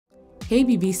Hey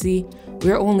BBC,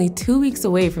 we're only 2 weeks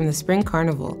away from the Spring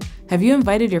Carnival. Have you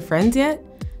invited your friends yet?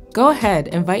 Go ahead,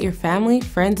 invite your family,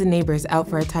 friends, and neighbors out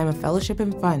for a time of fellowship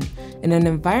and fun in an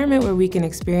environment where we can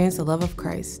experience the love of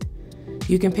Christ.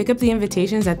 You can pick up the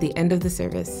invitations at the end of the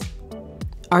service.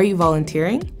 Are you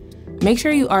volunteering? Make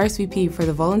sure you RSVP for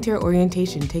the volunteer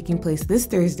orientation taking place this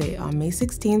Thursday on May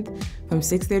 16th from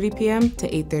 6:30 p.m. to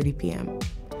 8:30 p.m.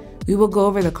 We will go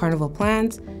over the carnival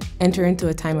plans, enter into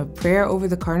a time of prayer over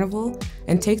the carnival,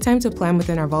 and take time to plan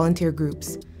within our volunteer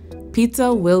groups.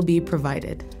 Pizza will be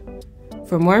provided.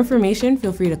 For more information,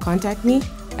 feel free to contact me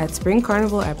at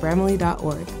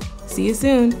springcarnival@bramaleab.org. See you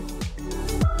soon!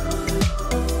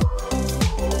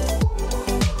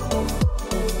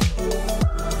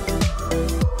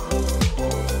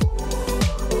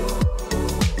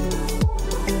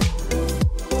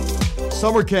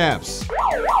 Summer camps.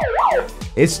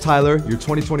 It's Tyler, your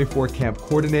 2024 camp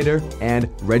coordinator, and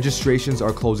registrations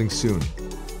are closing soon.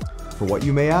 For what,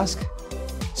 you may ask?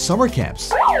 Summer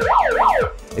camps.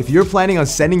 If you're planning on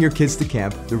sending your kids to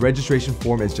camp, the registration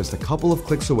form is just a couple of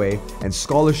clicks away, and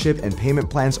scholarship and payment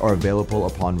plans are available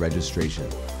upon registration.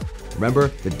 Remember,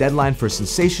 the deadline for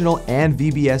Sensational and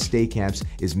VBS day camps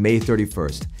is May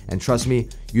 31st, and trust me,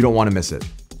 you don't want to miss it.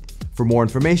 For more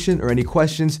information or any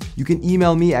questions, you can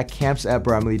email me at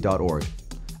camps@bramaleab.org.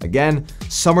 Again,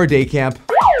 summer day camp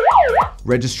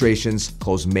registrations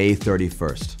close May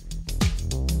 31st.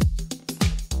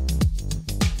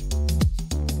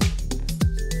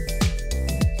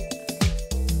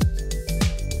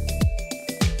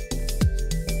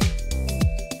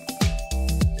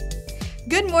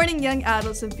 Good morning, young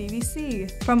adults of BBC.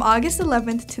 From August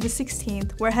 11th to the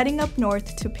 16th, we're heading up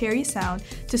north to Parry Sound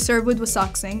to serve with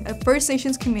Wasaksing, a First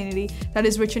Nations community that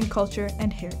is rich in culture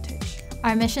and heritage.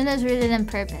 Our mission is rooted in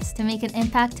purpose, to make an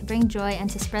impact, to bring joy, and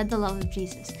to spread the love of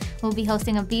Jesus. We'll be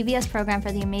hosting a VBS program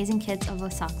for the amazing kids of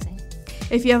Wasaksing.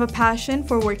 If you have a passion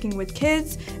for working with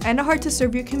kids and a heart to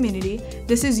serve your community,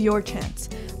 this is your chance.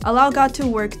 Allow God to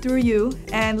work through you,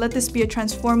 and let this be a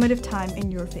transformative time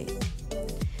in your faith.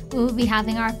 We will be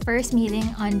having our first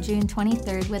meeting on June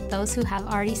 23rd with those who have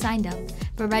already signed up,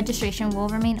 but registration will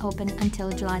remain open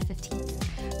until July 15th.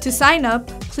 To sign up,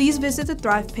 please visit the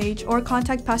Thrive page or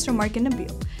contact Pastor Mark and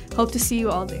Nabil. Hope to see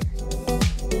you all there.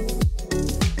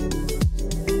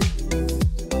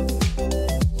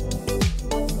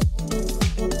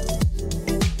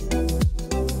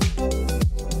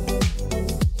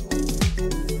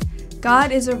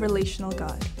 God is a relational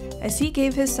God. As He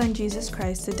gave His Son Jesus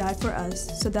Christ to die for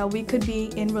us so that we could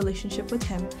be in relationship with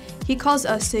Him, He calls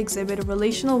us to exhibit a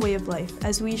relational way of life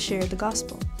as we share the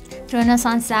gospel. Join us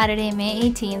on Saturday, May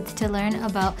 18th to learn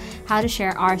about how to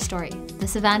share our story.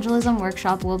 This evangelism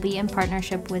workshop will be in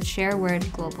partnership with Share Word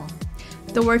Global.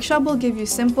 The workshop will give you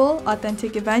simple,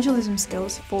 authentic evangelism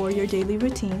skills for your daily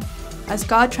routine as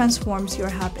God transforms your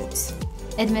habits.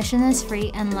 Admission is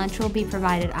free and lunch will be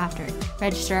provided after.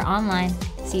 Register online.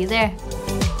 See you there.